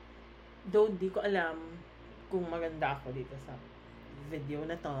Though di ko alam kung maganda ako dito sa video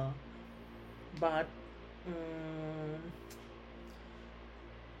na to. But,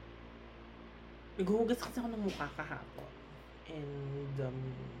 naghuhugas kasi ako ng mukha kahapon. And,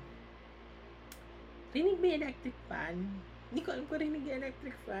 rinig may electric fan. Hindi ko alam kung rinig yung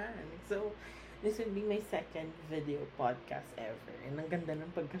electric fan. So, this will be my second video podcast ever. And ang ganda ng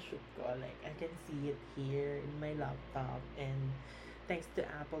pagka-shoot ko. Like, I can see it here in my laptop. And thanks to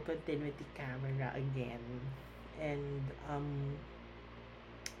Apple Continuity Camera again. And,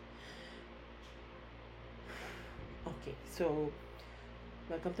 okay, so,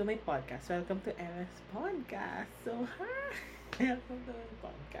 welcome to my podcast. Welcome to MS Podcast. So, hi! Welcome to my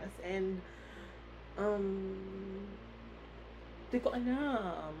podcast. And, di ko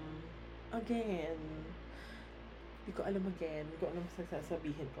alam. Again. Di ko alam again. Di ko alam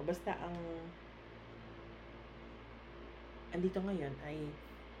sasabihin ko. Basta andito ngayon ay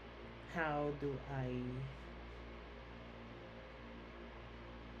how do I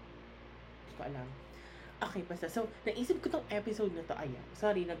di ko alam. Okay, basta. So, naisip ko tong episode na to. Ayan.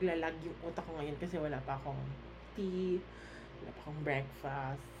 Sorry, naglalag yung utak ko ngayon kasi wala pa akong tea, wala pa akong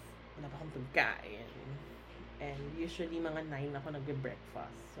breakfast, wala pa akong pagkain. And usually, mga 9 ako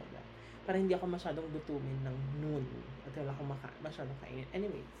nagbe-breakfast. So, para hindi ako masyadong gutumin ng noon. At wala akong masyadong kainin.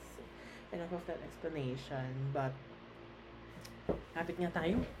 Anyways, enough of that explanation. But, hapit nga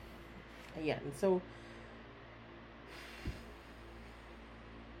tayo. Ayan. So,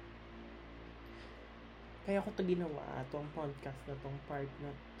 kaya ko to ginawa, tong podcast na tong part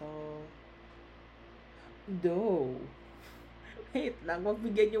na to. Though, wait lang,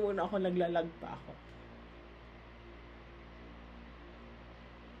 magbigyan nyo muna ako, naglalag pa ako.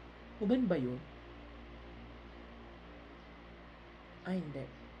 Uban ba yun? Ay, hindi.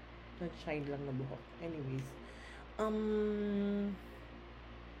 Nag-shine lang na buhok. Anyways,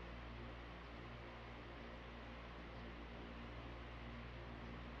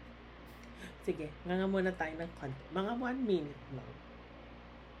 sige, nga muna tayo ng content. Mga 1 minute lang.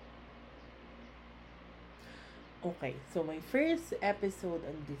 Okay, so my first episode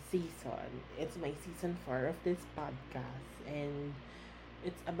on this season, it's my season 4 of this podcast, and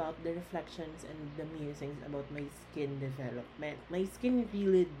it's about the reflections and the musings about my skin development. My skin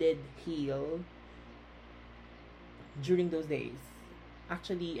really did heal during those days.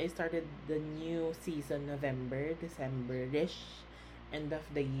 Actually, I started the new season November, December-ish, end of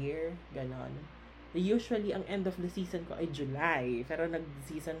the year, ganon. Usually, ang end of the season ko ay July. Pero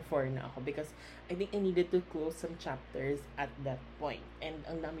nag-season 4 na ako because I think I needed to close some chapters at that point. And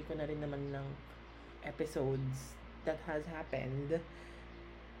ang dami ko na rin naman ng episodes that has happened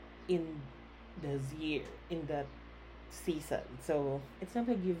in this year, in that season. So, it's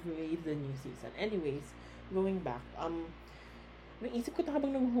not a giveaway the new season. Anyways, going back, naisip ko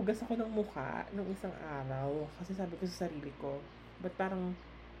habang naghuhugas ako ng mukha nung isang araw, kasi sabi ko sa sarili ko, but parang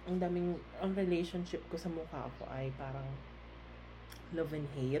ang relationship ko sa mukha ko ay parang love and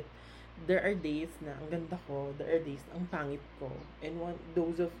hate. There are days na ang ganda ko, there are days na ang pangit ko, and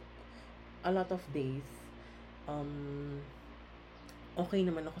a lot of days, okay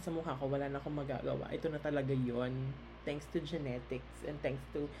naman ako sa mukha ko, wala na akong magagawa. Ito na talaga yon, thanks to genetics and thanks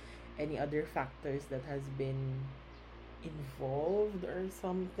to any other factors that has been involved or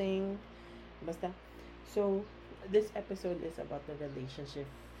something. Basta, so, this episode is about the relationship.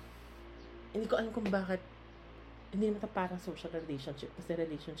 Hindi ko alam kung bakit hindi naman ito parang social relationship kasi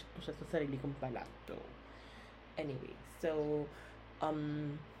relationship ko siya sa sarili kong pala. So, anyway, so,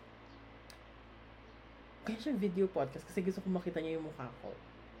 kaya siya video podcast kasi gusto ko makita niyo yung mukha ko.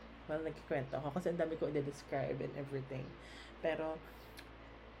 Parang nagkikwento ako kasi ang dami ko i-describe and everything. Pero,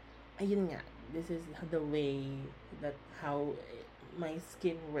 ayun nga, this is the way that how my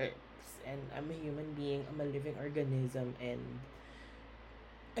skin works, and I'm a human being, I'm a living organism, and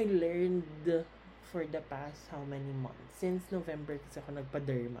I learned for the past how many months, since November kasi ako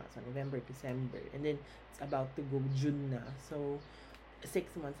nagpa-derma, so November, December, and then it's about to go June na, so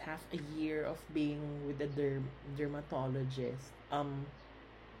 6 months, half a year of being with a dermatologist.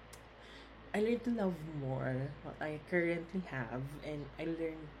 I learned to love more what I currently have, and I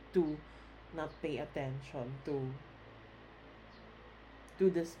learned to not pay attention to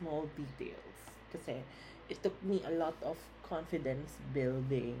the small details. Kasi it took me a lot of confidence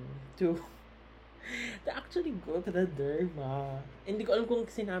building to actually go to the derma. Hindi ko alam kung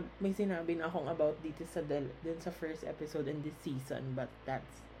may sinabi na akong about dito dun sa first episode in this season, but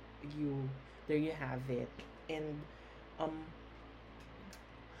that's there you have it. And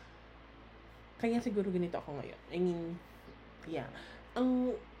kaya siguro ganito ako ngayon. I mean, yeah.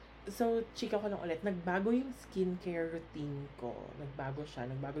 So, chika ko lang ulit, nagbago yung skincare routine ko. Nagbago siya.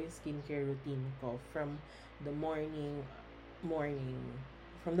 Nagbago yung skincare routine ko from the morning,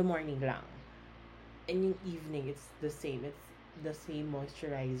 from the morning lang. And yung evening, it's the same. It's the same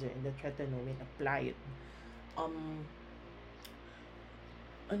moisturizer and the tretinoin. Apply it.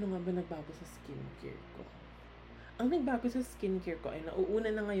 Ano nga ba nagbago sa skincare ko? Ang nagbago sa skincare ko ay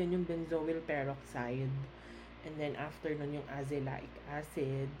nauuna na ngayon yung benzoyl peroxide. And then after nun yung azelaic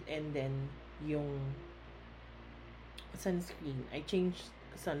acid. And then yung sunscreen. I changed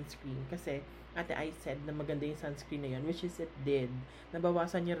sunscreen kasi Ate I said na maganda yung sunscreen na yun, which is it did.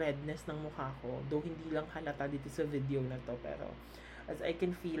 Nabawasan yung redness ng mukha ko, though hindi lang halata dito sa video na to, pero as I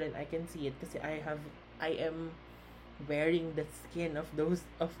can feel and I can see it kasi I am wearing the skin of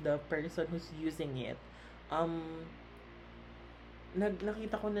the person who's using it.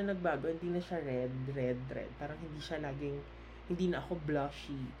 Nakita ko na nagbago, hindi na siya red. Parang hindi na ako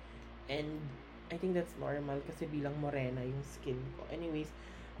blushy. And I think that's normal kasi bilang morena yung skin ko. Anyways,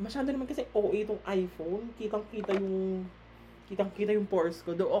 masyado naman kasi OA itong iPhone. Kitang-kita yung pores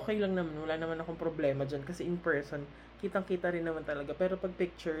ko. Though okay lang naman, wala naman akong problema dyan kasi in person, kitang-kita rin naman talaga. Pero pag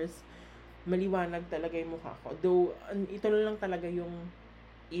pictures, maliwanag talaga yung mukha ko. Though, ito na lang talaga yung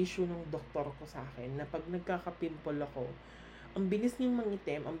issue ng doktor ko sa akin, na pag nagkaka-pimple ako, ang bilis niyang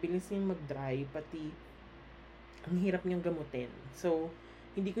mangitim, ang bilis niyang mag-dry, pati ang hirap niyang gamutin. So,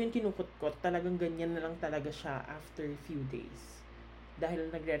 hindi ko yung kinukot-kot, talagang ganyan na lang talaga siya after few days.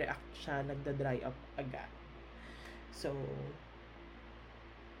 Dahil nagre-react siya, nagda-dry up agad. So,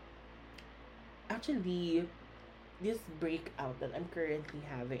 actually, this breakout that I'm currently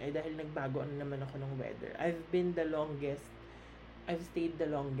having ay dahil nagbago naman ako ng weather. I've stayed the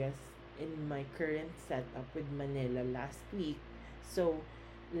longest in my current setup with Manila last week. So,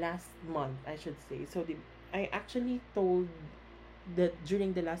 last month, I should say. So, I actually told that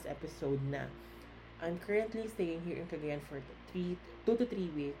during the last episode na I'm currently staying here in Cagayan for 2 to 3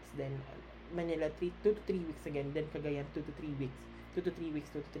 weeks. Then, Manila, 2 to 3 weeks again. Then, Cagayan, 2 to 3 weeks. 2 to 3 weeks,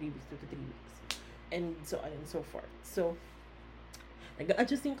 2 to 3 weeks, 2 to 3 weeks. And so on and so forth. So,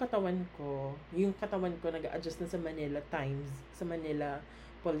 nag-a-adjust yung katawan ko. Yung katawan ko nag-a-adjust na sa Manila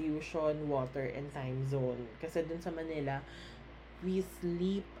pollution, water, and time zone. Kasi dun sa Manila, we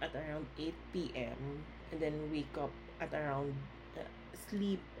sleep at around 8 p.m. and then wake up at around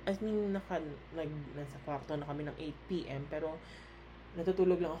nasa kwarto na kami ng 8 p.m. pero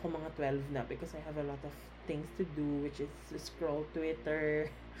natutulog lang ako mga 12 na because I have a lot of things to do, which is to scroll Twitter,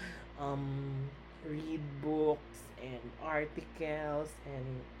 read books and articles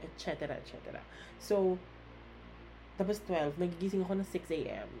and etc. So, tapos 12, nagigising ako ng 6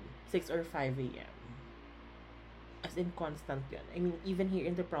 a.m. 6 or 5 a.m. As in, constant yun. I mean, even here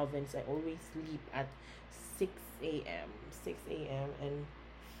in the province, I always sleep at 6 a.m. 6 a.m. and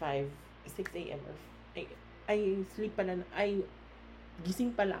 6 a.m. or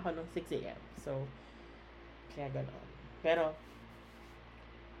gising pala ako ng 6 a.m. So, kaya ganoon. Pero,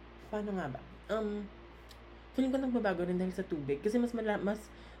 paano nga ba? Feeling ko nagbabago rin dahil sa tubig. Kasi mas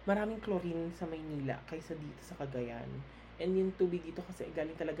maraming chlorine sa Maynila kaysa dito sa Cagayan. And yung tubig dito kasi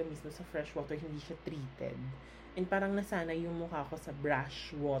galing talaga mismo sa fresh water, hindi siya treated. And parang nasanay yung mukha ko sa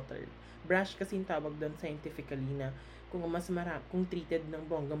brush water. Brush kasi yung tawag doon scientifically na kung treated ng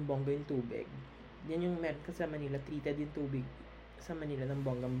bonggang-bongga yung tubig. Yan yung meron kasi sa Manila, treated yung tubig sa Manila ng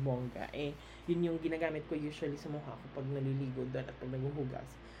bonggang-bongga. Yun yung ginagamit ko usually sa mukha ko pag naliligo doon at pag naghuhugas.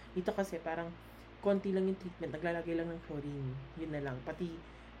 Dito kasi parang konti lang yung treatment, naglalagay lang ng chlorine. Yun na lang. Pati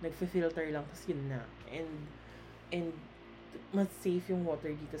nagfi-filter lang, tapos yun na. And mas safe yung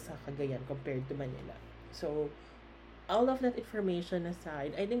water dito sa Cagayan compared to Manila. So, all of that information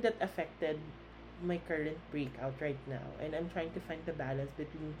aside, I think that affected my current breakout right now. And I'm trying to find the balance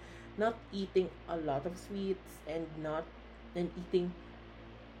between not eating a lot of sweets and eating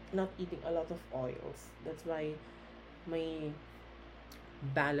a lot of oils. That's why my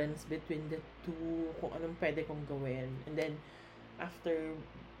balance between the two, kung anong pwede kong gawin. And then, after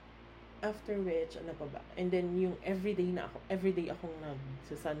which, ano pa ba? And then, yung everyday akong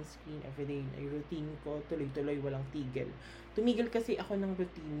sa sunscreen, everyday na yung routine ko, tuloy-tuloy, walang tigil. Tumigil kasi ako ng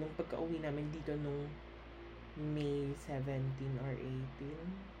routine nung pagka-uwi namin dito nung May 17 or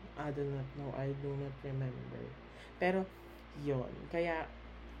 18. I do not remember. Pero, yun. Kaya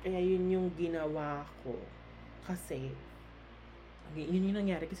yun yung ginawa ko. Kasi, yun yung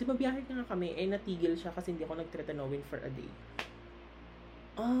nangyari. Kasi babiyahe nga kami, natigil siya kasi hindi ako nag-tretinoin for a day.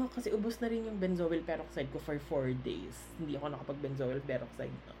 Kasi ubos na rin yung benzoyl peroxide ko for 4 days. Hindi ako nakapag-benzoyl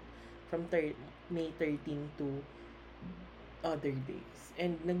peroxide from May 13 to other days.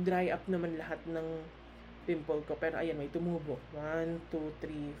 And nag-dry up naman lahat ng pimple ko. Pero ayan, may tumubok. 1, 2,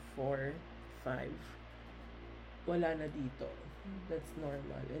 3, 4, 5. Wala na dito. That's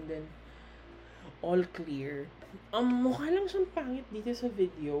normal. And then, all clear. Mukha lang siyang pangit dito sa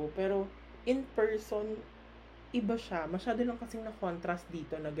video. Pero, in person, iba siya. Masyado lang kasing na-contrast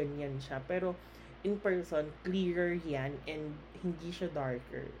dito na ganyan siya. Pero, in person, clearer yan. And, hindi siya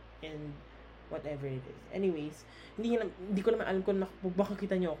darker. And, whatever it is. Anyways, hindi ko naman alam kung baka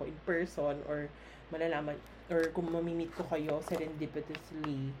kita nyo ako in person or malalaman or kung mamimit ko kayo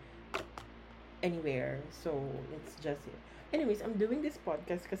serendipitously anywhere. So, it's just it. Anyways, I'm doing this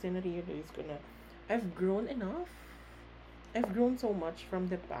podcast kasi na-realize ko na I've grown enough. I've grown so much from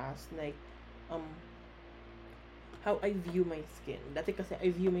the past. Like, how I view my skin. Dati kasi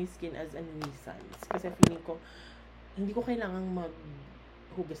I view my skin as a nuisance. Kasi feeling ko, hindi ko kailangang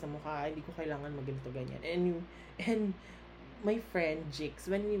hugas ng mukha, hindi ko kailangan magganito ganyan. And my friend Jix,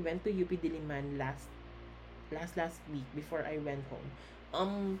 when we went to UP Diliman last week before I went home,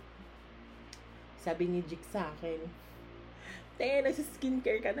 sabi ni Jix sa akin,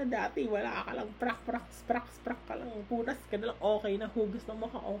 nasa-skincare ka na dati, wala ka lang, prak ka lang, punas ka na lang, okay na, hugas ng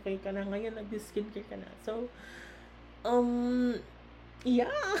mukha, okay ka na, ngayon nag-skincare ka na. So,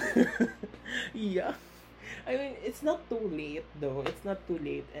 yeah. Yeah. I mean, it's not too late though. It's not too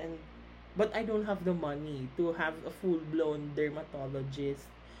late, but I don't have the money to have a full-blown dermatologist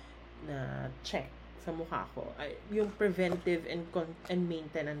na check sa mukha ko. Yung preventive and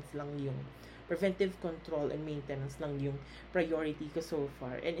maintenance lang yung preventive control and maintenance lang yung priority ko so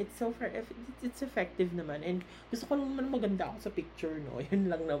far. And it's so far it's effective naman. And gusto ko naman maganda ako sa picture, no. Yun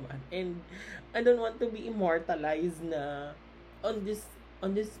lang naman. And I don't want to be immortalized na on this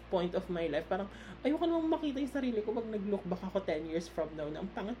point of my life. Parang, ayoko namang makita yung sarili ko pag nag-look back ako 10 years from now na ang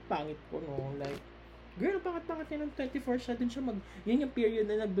pangit-pangit ko, no? Like, girl, ang pangit-pangit niya ng 24 siya. Dun siya yun yung period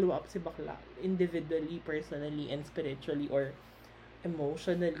na nag-blow up si bakla. Individually, personally, and spiritually, or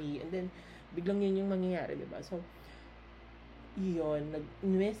emotionally. And then, biglang yun yung mangyayari, diba? So, yun,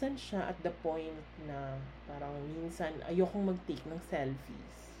 nag-inwesan siya at the point na parang minsan, ayokong mag-take ng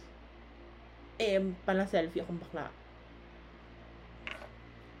selfies. Pala selfie akong bakla.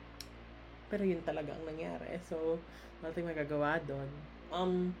 Pero yun talaga ang nangyari. So, natin magagawa doon.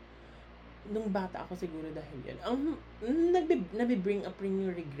 Nung bata ako siguro dahil yun. Nabi-bring up rin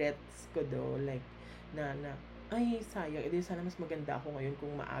yung regrets ko do. Like, ay, sayang. Edi sana mas maganda ako ngayon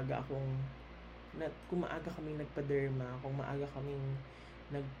kung maaga kaming nagpa-derma, kung maaga kaming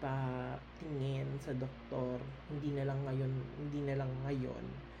nagpatingin sa doktor. Hindi na lang ngayon.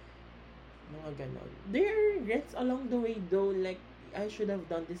 Mga ganon. There are regrets along the way though. Like, I should have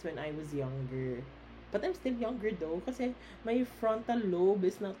done this when I was younger. But I'm still younger though kasi my frontal lobe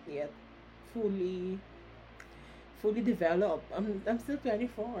is not yet fully developed. I'm still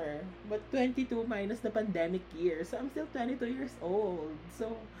 24. But 22 minus the pandemic year. So I'm still 22 years old.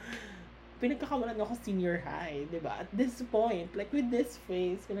 So pinagkakamalan ako senior high, 'di ba? At this point, like with this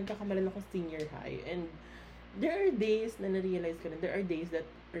face, pinagkakamalan ako senior high. And there are days na na-realize ko na there are days that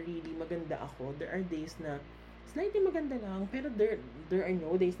really maganda ako. There are days na slightly maganda lang, pero there are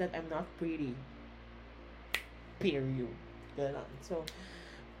no days that I'm not pretty. Period. Ganun. So,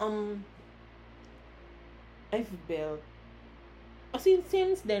 I've built,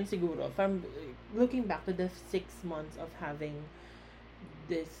 since then siguro, from looking back to the 6 months of having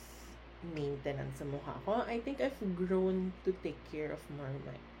this maintenance sa mukha ko, I think I've grown to take care of my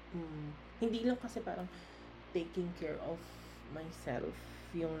hindi lang kasi parang taking care of myself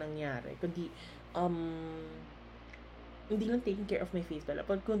yung nangyari, kundi hindi lang taking care of my face pala,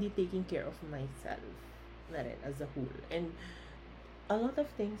 but kundi taking care of myself na rin as a whole. And a lot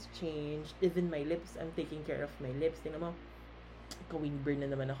of things changed. Even my lips, I'm taking care of my lips. Tingnan mo, ka-windburn na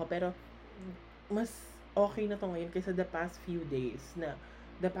naman ako. Pero, mas okay na to ngayon kaysa the past few weeks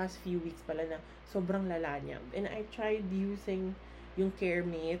pala na sobrang lala niya. And I tried using yung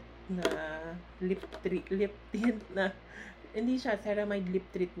Caremate na lip tint na hindi siya, ceramide lip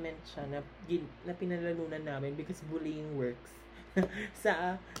treatment siya na pinalalunan namin because bullying works.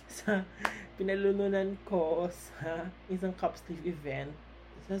 sa pinalalunan ko sa isang cup sleeve event.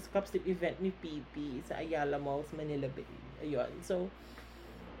 Sa cup sleeve event ni PP sa Ayala Malls, Manila Bay. Ayun. So,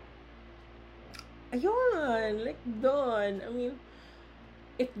 ayun. Like, doon. I mean,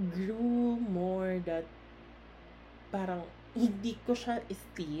 it grew more that parang hindi ko siya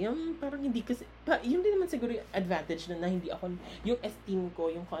esteem. Parang hindi kasi, yun din naman siguro yung advantage na hindi ako, yung esteem ko,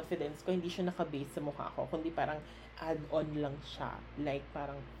 yung confidence ko, hindi siya nakabase sa mukha ko, kundi parang add-on lang siya. Like,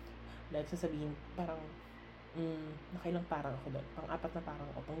 parang, like, sasabihin, parang, nakailang parang ako doon. Pang-4 na parang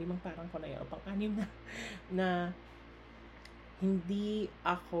ako, pang-5 parang ko na yun, pang-6 na hindi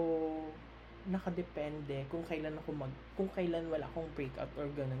ako nakadepende kung kung kailan wala akong breakout or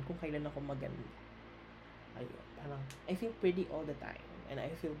ganun, kung kailan ako maganda. Ayun, parang, I feel pretty all the time, and I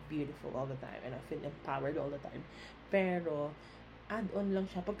feel beautiful all the time, and I feel empowered all the time. Pero, add-on lang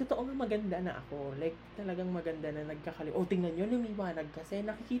siya. Pag totoo nga maganda na ako, like, talagang maganda na oh, tingnan nyo, lumiwanag kasi.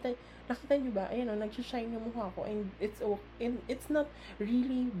 Nakita nyo ba? Ayan, nag-shine yung mukha ko, and it's not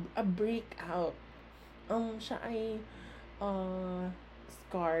really a breakout. Siya ay,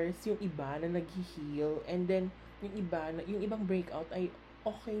 scars, yung iba na nag-heal, and then, yung ibang breakout ay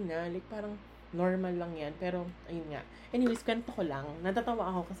okay na, like, parang, normal lang yan, pero, ayun nga. Anyways, kwento ko lang.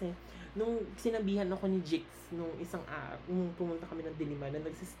 Natatawa ako kasi, nung sinabihan ako ni Jix, nung isang nung pumunta kami ng Diliman, na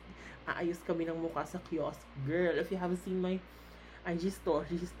aayos kami ng mukha sa kiosk. Girl, if you have seen my IG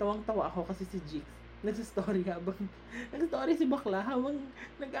stories, tawang-tawa ako kasi si Jix, nagsastory si Bakla, habang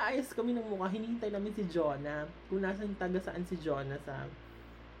nag-aayos kami ng mukha, hinihintay namin si Jonah, kung nasan taga saan si Jonah sa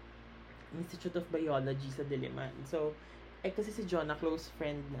Institute of Biology sa Diliman. So, kasi si Jonah, close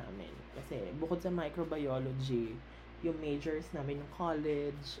friend namin. Kasi, bukod sa microbiology, yung majors namin ng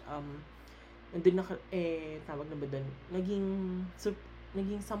college, nandun tawag na ba doon,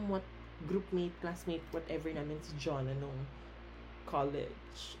 naging somewhat groupmate, classmate, whatever namin si Jonah nung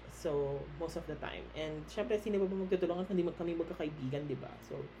college. So, most of the time. And, syempre, sino ba magtutulungan kung hindi kami magkakaibigan, di ba?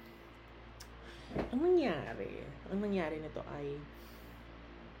 So, ang nangyari nito ay,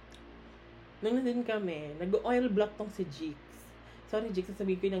 nung nandun kami, nag-oil block tong si Jix. Sorry, Jix,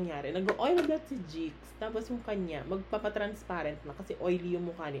 sasabihin ko yung nangyari. Nag-oil block si Jix, tapos yung kanya, magpapatransparent na kasi oily yung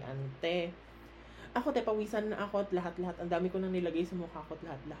mukha ni Ante. Ako, pawisan na ako at lahat-lahat. Ang dami ko nang nilagay sa mukha ko at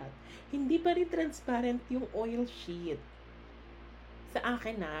lahat-lahat. Hindi pa rin transparent yung oil sheet. Sa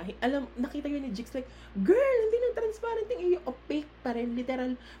akin na, nakita yun ni Jix, like, girl, hindi na transparent yung opaque pa rin.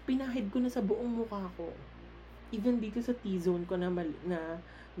 Literal, pinahid ko na sa buong mukha ko. Even dito sa T-zone ko na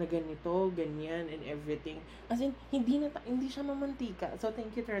ganito, ganyan, and everything. As in, hindi siya mamantika. So,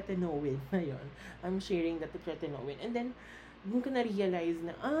 thank you, Tretinoin. Ayun. I'm sharing that to Tretinoin. And then, dun ko na-realize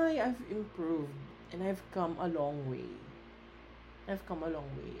na, I've improved. And I've come a long way.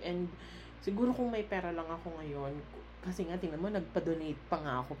 And, siguro kung may pera lang ako ngayon, kasi nga, tingnan mo, nagpa-donate pa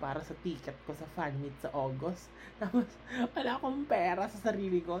nga ako para sa ticket ko sa fan meet sa August. Tapos, wala akong pera sa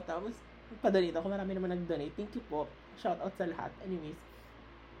sarili ko. Tapos, nagpa-donate ako. Marami naman nag-donate. Thank you po. Shout out sa lahat. Anyways,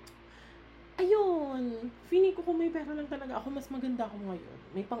 ayun, feeling ko kung may pera lang talaga ako, mas maganda ako ngayon.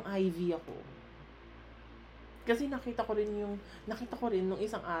 May pang-IV ako. Kasi nakita ko rin nung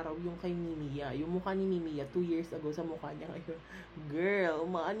isang araw yung kay Mimiya, yung mukha ni Mimiya 2 years ago sa mukha niya ngayon. Girl,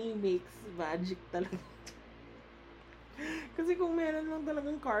 money makes magic talaga. Kasi kung meron lang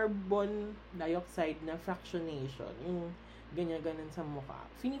talagang carbon dioxide na fractionation, yung ganyan-ganan sa mukha,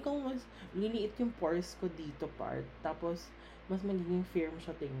 feeling ko mas liliit yung pores ko dito part, tapos mas magiging firm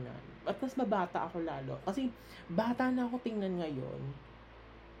siya tingnan. At mas mabata ako lalo. Kasi, bata na ako tingnan ngayon.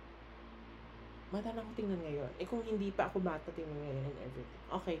 Kung hindi pa ako bata tingnan ngayon and everything.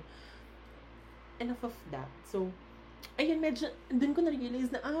 Okay. Enough of that. So, ayun, medyo, dun ko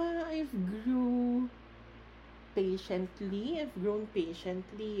na-realize na, I've grown patiently.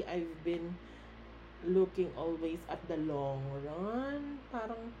 I've been looking always at the long run.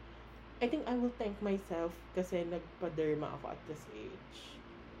 Parang, I think I will thank myself kasi nagpa-derma ako at this age.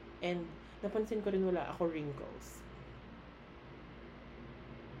 And napansin ko rin wala ako wrinkles.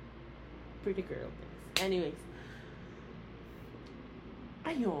 Pretty girl things. Anyways.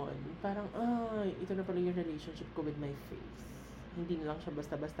 Ayun. Parang, ito na pala yung relationship ko with my face. Hindi na lang siya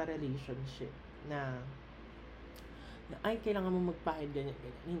basta-basta relationship na kailangan mo magpahid ganyan.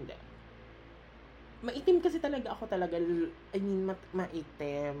 Hindi. Maitim kasi talaga ako talaga.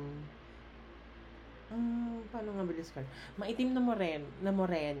 Maitim. Paano nga ba-describe? Maitim na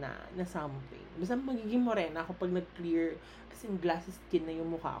morena na something. Basta magiging morena ako pag nag-clear, as in glassy skin na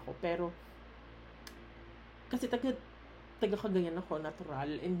yung mukha ko. Pero, kasi taga kagayan ako, natural,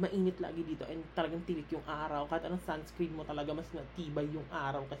 and mainit lagi dito, and talagang tirik yung araw. Kahit anong sunscreen mo talaga, mas matibay yung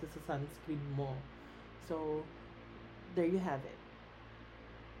araw kasi sa sunscreen mo. So, there you have it.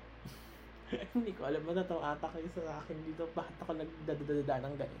 Hindi ko alam, matatawa ata kayo sa akin dito. Bakit ako nagdadadada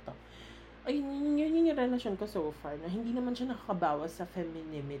ng ganito? Ayun, yun yung relasyon ko so far, na hindi naman siya nakakabawas sa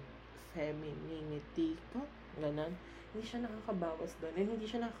femininity ko. Ganon. Hindi siya nakakabawas doon. And hindi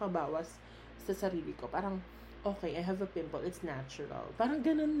siya nakakabawas sa sarili ko. Parang, okay, I have a pimple. It's natural. Parang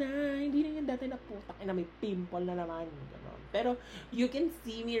ganon na. Hindi na yung dati na putang ina, may pimple na naman. Ganon. Pero, you can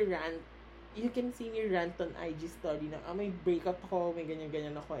see me rant on IG story na, may breakup ako, may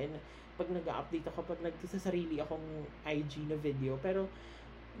ganyan-ganyan ako. And pag nag-update ako, pag nagsasarili akong IG na video. Pero,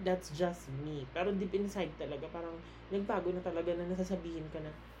 that's just me. Pero deep inside talaga, parang nagbago na talaga na nasasabihin ka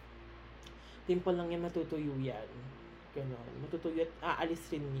na, Pimple lang yan, matutuyo yan. Ganon. Matutuyo at aalis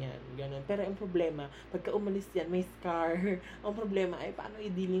rin yan. Ganon. Pero ang problema, pagka umalis yan, may scar. Ang problema ay paano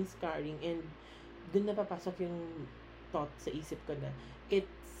i-dealing scarring, and dun na papasok yung thought sa isip ko na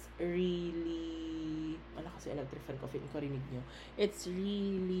it's really, ano kasi electric fan coffee, ko rinig nyo. It's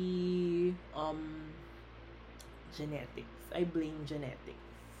really genetics. I blame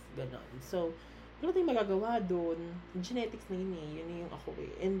genetics. Ganon. So, wala tayong magagawa doon. Genetics na yun eh. Yun yung ako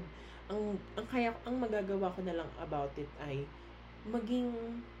eh. And ang magagawa ko na lang about it ay maging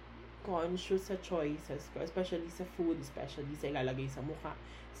conscious sa choices ko, especially sa food, especially sa ilalagay sa mukha,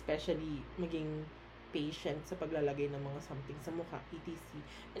 especially maging patient sa paglalagay ng mga something sa mukha, etc.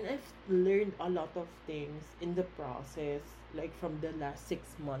 And I've learned a lot of things in the process, like from the last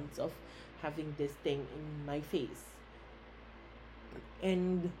 6 months of having this thing in my face.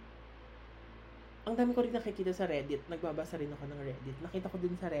 And ang dami ko rin nakikita sa Reddit, nagbabasa rin ako ng Reddit. Nakita ko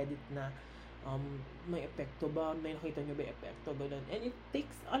din sa Reddit na may epekto ba? May nakita nyo ba epekto? Ganun. And it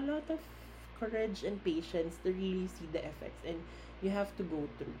takes a lot of courage and patience to really see the effects. And you have to go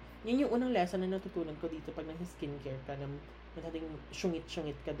through. Yun yung unang lesson na natutunan ko dito pag nag-skincare ka na madaling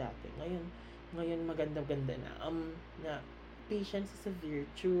syungit-syungit ka dati. Ngayon maganda-ganda na. Na patience is a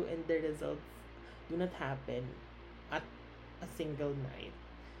virtue and the results do not happen at a single night.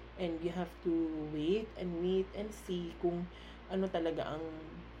 And you have to wait and see kung ano talaga ang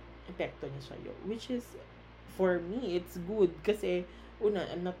epekto niya sa'yo. Which is, for me, it's good. Kasi, una,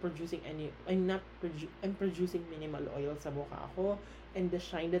 I'm producing minimal oil sa mukha ko. And the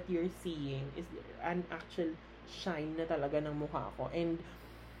shine that you're seeing is an actual shine na talaga ng mukha ko. And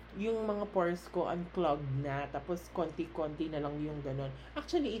yung mga pores ko unclogged na. Tapos, konti-konti na lang yung ganon.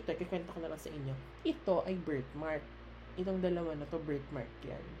 Actually, ito, kikwento ko na lang sa inyo. Ito ay birthmark. Itong dalawa na to, birthmark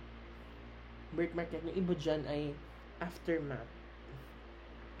yan. Birthmark yan. Yung iba dyan ay aftermath.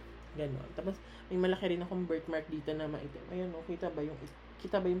 Ganon. Tapos, may malaki rin akong birthmark dito na maitim. Ayan, oh, kita ba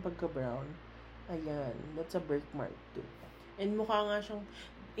yung pagka-brown? Ayan. That's a birthmark too. And mukha nga siyang,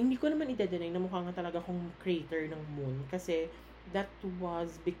 hindi ko naman i-deny na mukha nga talaga akong crater ng moon. Kasi, that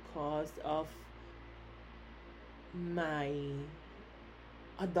was because of my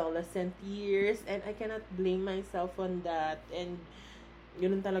adolescent years. And I cannot blame myself on that. And,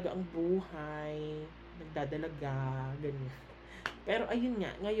 ganun talaga ang buhay, nagdadalaga, ganyan. Pero ayun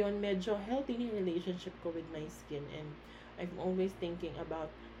nga, ngayon medyo healthy yung relationship ko with my skin, and I'm always thinking about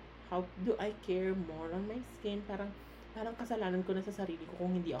how do I care more on my skin. Parang kasalanan ko na sa sarili ko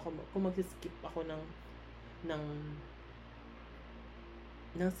kung magsiskip ako ng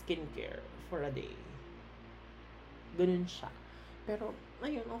skincare for a day. Ganun siya. Pero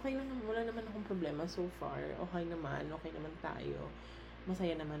ayun, okay lang naman, wala naman akong problema so far. Okay naman tayo.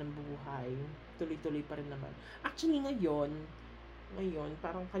 Masaya naman ang buhay. Tuloy-tuloy pa rin naman. Actually, ngayon,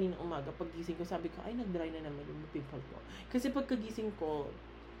 parang kanina umaga, paggising ko, sabi ko, ay, nag-dry na naman yung pimple ko. Kasi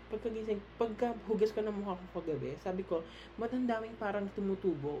pagkahugas ko ng mukha ko kagabi, sabi ko, matandaming parang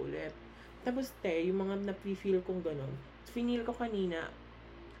tumutubo ulit. Tapos, yung mga na-feel kong ganun, finil ko kanina,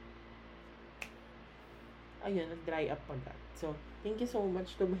 ayun, nag-dry up agad. So, thank you so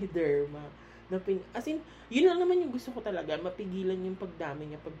much to my derma. As in, yun lang naman yung gusto ko talaga, mapigilan yung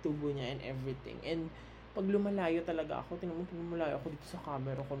pagdami niya, pagtubo niya, and everything. And, pag lumalayo talaga ako, tingnan mo, pag lumalayo ako dito sa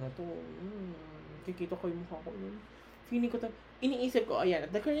camera ko na to, kikita ko yung mukha ko yun. Feeling ko iniisip ko, ayan,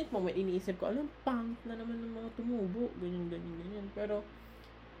 at the current moment, iniisip ko, alam, pangit na naman ng mga tumubo, ganyan. Pero,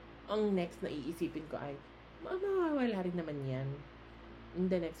 ang next na iisipin ko ay, mawawala rin naman yan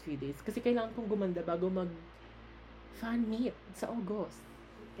in the next few days. Kasi kailangan kong gumanda bago mag-fan meet sa August.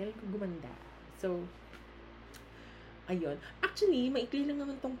 Kailangan kong gumanda. So, ayun. Actually, maikli lang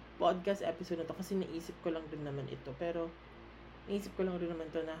naman tong podcast episode na to kasi naisip ko lang din naman ito. Pero, naisip ko lang rin naman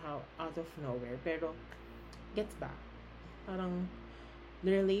to na how out of nowhere. Pero, gets ba? Parang,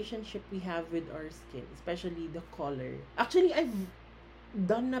 the relationship we have with our skin, especially the color. Actually, I've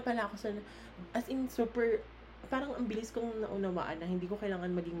done na pala ako sa, as in super, parang ang bilis kong naunawaan na hindi ko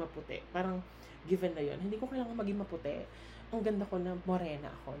kailangan maging maputi. Parang, given na yon, hindi ko kailangan maging maputi. Ang ganda ko na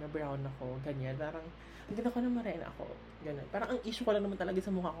morena ako, na brown ako, ganyan. Parang, ang ganda ko na morena ako, ganyan. Parang ang issue ko lang naman talaga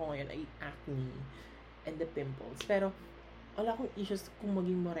sa mukha ko ngayon ay acne and the pimples. Pero, wala akong issues kung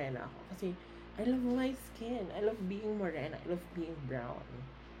maging morena ako. Kasi, I love my skin. I love being morena. I love being brown.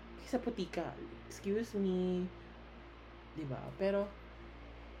 Kasi sa puti ka, excuse me, diba? Pero,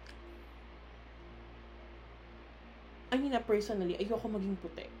 I mean, personally, ayoko maging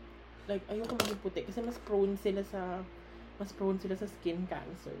puti. Like, ayoko maging puti kasi mas prone sila sa skin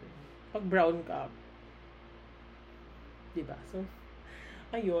cancer. Pag brown ka, diba? So,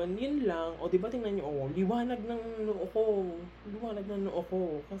 ayun, yun lang. O, diba, tingnan nyo, liwanag ng noo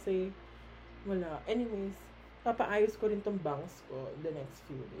ko. Kasi, Wala. Anyways, papaayos ko rin tong bangs ko the next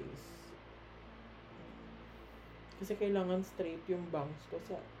few days. Kasi kailangan straight yung bangs ko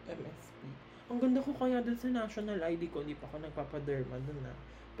sa MSP. Ang ganda ko kaya dun sa national ID ko. Hindi pa ako nagpapaderma dun na.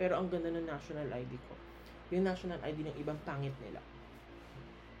 Pero ang ganda ng national ID ko. Yung national ID ng ibang pangit nila.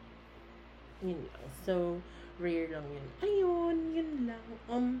 Yun lang. So, rare lang yun. Ayun, yun lang.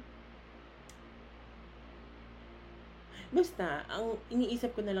 Basta, ang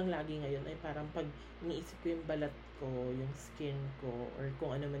iniisip ko na lang lagi ngayon ay parang pag iniisip ko yung balat ko, yung skin ko, or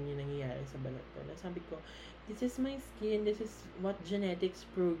kung ano man yung nangyayari sa balat ko, nasabi ko, this is my skin, this is what genetics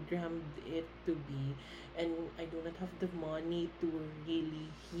programmed it to be, and I do not have the money to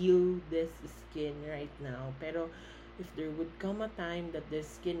really heal this skin right now. Pero, if there would come a time that the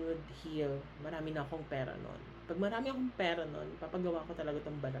skin would heal, marami na akong pera nun. Pag marami akong pera nun, papagawa ko talaga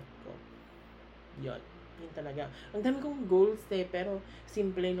tong balat ko. Yun talaga. Ang dami kong goals pero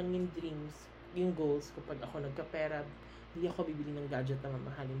simple lang yung dreams, yung goals ko pag ako nagkapera. Hindi ako bibili ng gadget na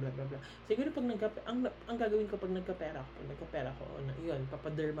mamahalin, bla bla bla. Siguro pag ang gagawin ko pag nagkapera ko, yun,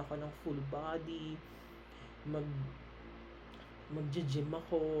 papaderma ko ng full body, mag-gym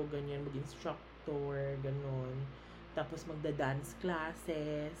ako, ganyan, mag-instructor, ganon. Tapos magda-dance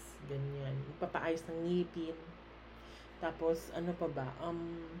classes, ganyan. Papaayos ng ngipin. Tapos, ano pa ba?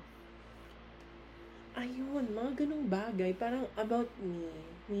 Ayun, mga ganung bagay. Parang about me.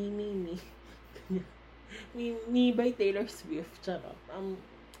 Me. me by Taylor Swift. Charot.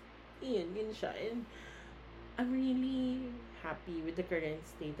 Yun siya. And I'm really happy with the current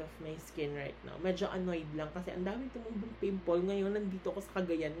state of my skin right now. Medyo annoyed lang kasi ang dami tumumbong pimple. Ngayon, nandito ko sa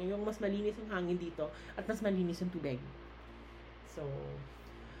Cagayan. Ngayon, mas malinis yung hangin dito at mas malinis yung tubig. So,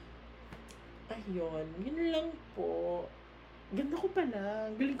 ayun. Yun lang po. Ganda ko pala.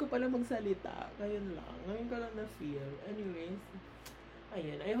 Galing ko pala magsalita. Ngayon lang. Ngayon ko lang na-feel. Anyways,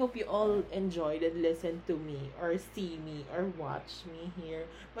 ayun. I hope you all enjoyed and listened to me or see me or watch me here.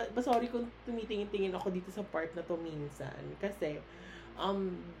 But sorry kung tumitingin-tingin ako dito sa part na to minsan. Kasi,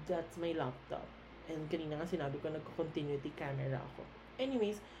 that's my laptop. And kanina nga sinabi ko, nagko-continuity camera ako.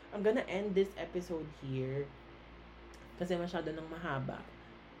 Anyways, I'm gonna end this episode here. Kasi masyado nang mahaba.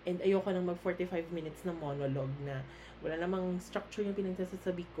 And ayoko nang mag 45 minutes na monologue na wala namang structure yung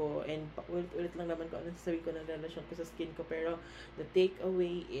pinagsasabi ko, and ulit-ulit lang naman ko ano sasabihin ko ng relasyon ko sa skin ko. Pero the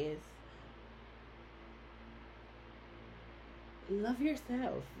takeaway is love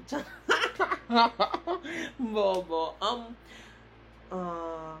yourself. Bobo.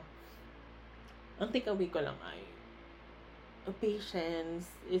 Ang takeaway ko lang ay patience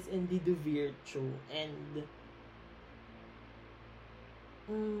is indeed a virtue, and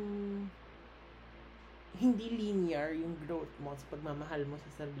hindi linear yung growth mo sa pagmamahal mo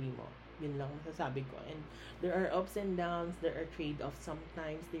sa sarili mo. Yun lang masasabi ko. And there are ups and downs, there are trade-offs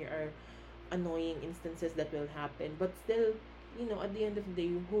sometimes, there are annoying instances that will happen, but still, at the end of the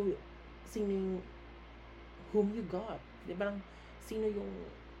day, whom you got. Di ba? Sino yung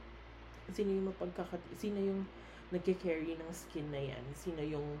nagke-carry ng skin na yan? Sino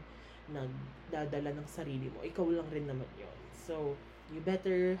yung nagdadala ng sarili mo? Ikaw lang rin naman yun. So, you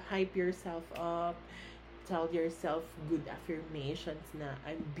better hype yourself up. Tell yourself good affirmations na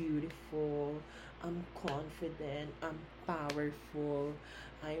I'm beautiful, I'm confident, I'm powerful,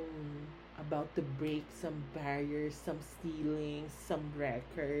 I'm about to break some barriers, some ceilings, some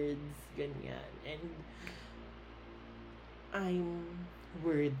records, ganyan. And I'm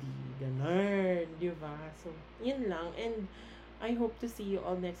worthy, ganun, di ba? So, yun lang. And I hope to see you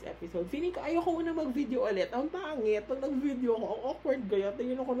all next episode. Feeling ko, ayoko muna mag-video ulit. Ang pangit. Pag nag-video ko, ang awkward gaya.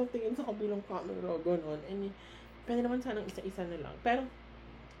 Tingin ako ng tingin sa kabilang camera. Ganon. And pwede naman sanang isa-isa na lang. Pero,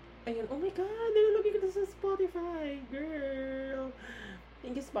 ayun. Oh my God! Nilalagay ko na sa Spotify. Girl!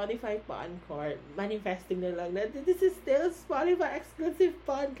 Thank you, Spotify pa, Anchor. Manifesting na lang na this is still Spotify exclusive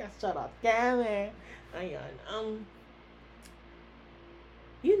podcast. Charot. Keme. Ayun.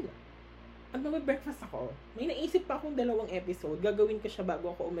 Yun lang. Magbe-breakfast ako. May naisip pa akong 2 episode. Gagawin ko siya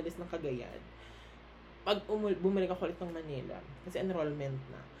bago ako umalis ng Cagayan. Pag bumalik ako ulit ng Manila. Kasi enrollment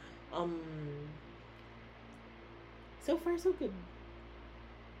na. So far, so good.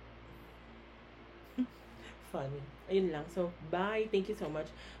 Funny. Ayun lang. So, bye. Thank you so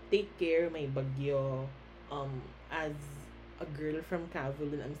much. Take care. May bagyo. As a girl from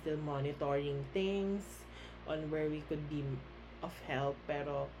Cavulon, I'm still monitoring things on where we could be of help.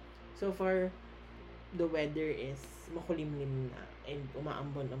 Pero, so far, the weather is makulimlim na and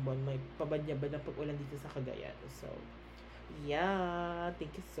umaambon-ambon. May pabadya-bad na pag-ulan dito sa Cagayan. So, yeah.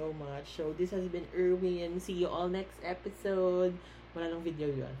 Thank you so much. So, this has been Erwin. See you all next episode. wala nang video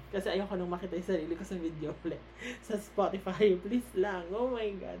yun. Kasi ayoko nang makita yung sarili ko sa video ulit. Sa Spotify, please lang. Oh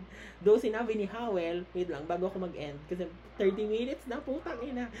my God. Though sinabi ni Howell, wait lang, bago ako mag-end. Kasi 30 minutes na, putang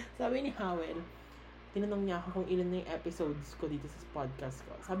ina. Sabi ni Howell, tinanong niya ako kung ilan na yung episodes ko dito sa podcast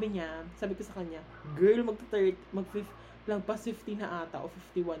ko. Sabi ko sa kanya, girl, lagpas 50 na ata o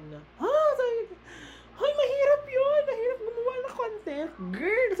 51 na. Ha? Sabi ko, ay, mahirap yun. Mahirap gumawa na content.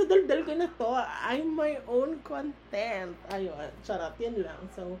 Girl, sa daldal ko na to. I'm my own content. Ayun, charot, yan lang.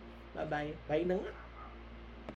 So, bye-bye. Bye na nga.